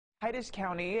Titus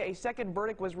County, a second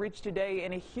verdict was reached today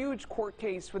in a huge court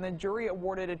case when the jury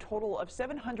awarded a total of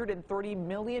 $730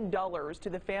 million to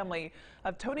the family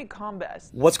of Tony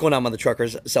Combes. What's going on, mother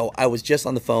truckers? So I was just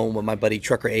on the phone with my buddy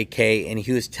Trucker AK, and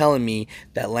he was telling me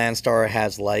that Landstar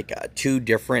has like two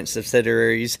different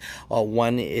subsidiaries.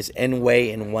 One is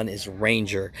Enway and one is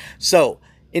Ranger. So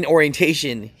in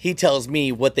orientation, he tells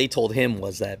me what they told him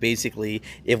was that basically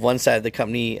if one side of the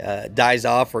company dies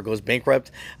off or goes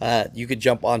bankrupt, you could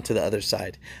jump onto the other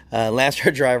side.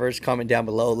 Landstar drivers, comment down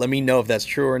below. Let me know if that's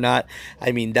true or not.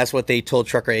 I mean, that's what they told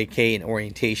Trucker AK in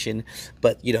orientation,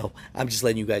 but you know, I'm just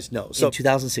letting you guys know. So in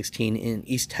 2016 in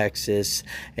East Texas,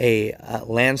 a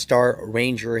Landstar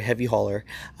Ranger heavy hauler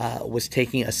was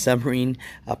taking a submarine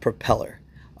propeller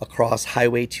across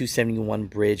Highway 271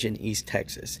 bridge in East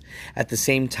Texas. At the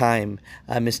same time,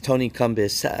 Miss Tony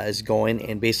Combes is going,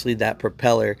 and basically that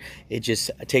propeller, it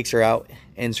just takes her out,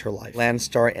 ends her life.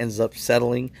 Landstar ends up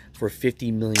settling for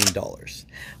 $50 million.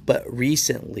 But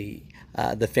recently,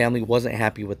 the family wasn't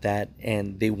happy with that,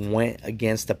 and they went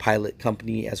against the pilot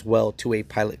company as well, to a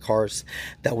pilot cars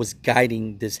that was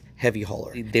guiding this heavy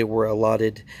hauler. They were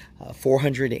allotted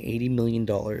 $480 million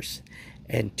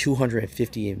and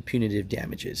 $250 in punitive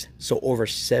damages, so over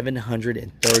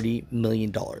 $730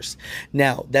 million.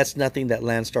 Now, that's nothing that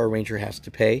Landstar Ranger has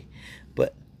to pay,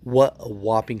 but what a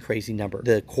whopping crazy number.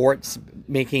 The court's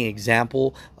making an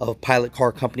example of pilot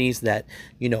car companies that,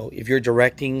 you know, if you're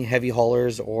directing heavy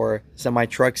haulers or semi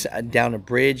trucks down a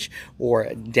bridge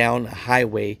or down a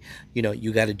highway, you know,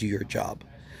 you got to do your job.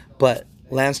 But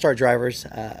Landstar drivers,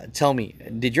 tell me,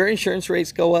 did your insurance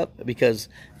rates go up? Because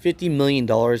 $50 million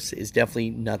is definitely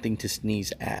nothing to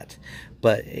sneeze at.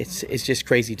 But it's just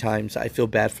crazy times. I feel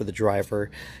bad for the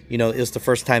driver. You know, it was the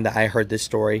first time that I heard this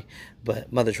story.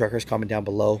 But mother truckers, comment down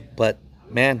below. But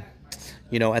man,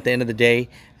 you know, at the end of the day,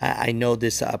 I know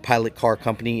this pilot car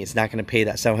company is not going to pay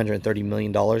that $730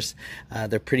 million.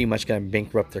 They're pretty much going to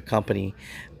bankrupt their company.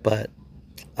 But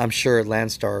I'm sure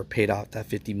Landstar paid off that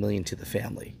 $50 million to the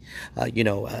family.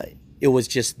 It was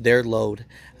just their load,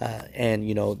 and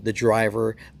you know, the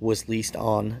driver was leased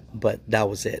on, but that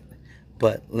was it.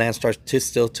 But Landstar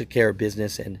still took care of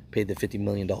business and paid the $50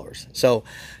 million. So,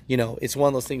 you know, it's one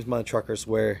of those things, mother truckers,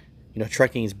 where, you know,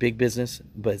 trucking is big business,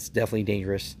 but it's definitely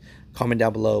dangerous. Comment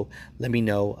down below. Let me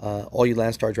know, all you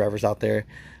Landstar drivers out there.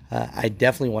 I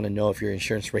definitely want to know if your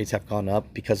insurance rates have gone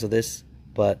up because of this.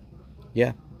 But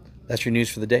yeah, that's your news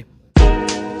for the day.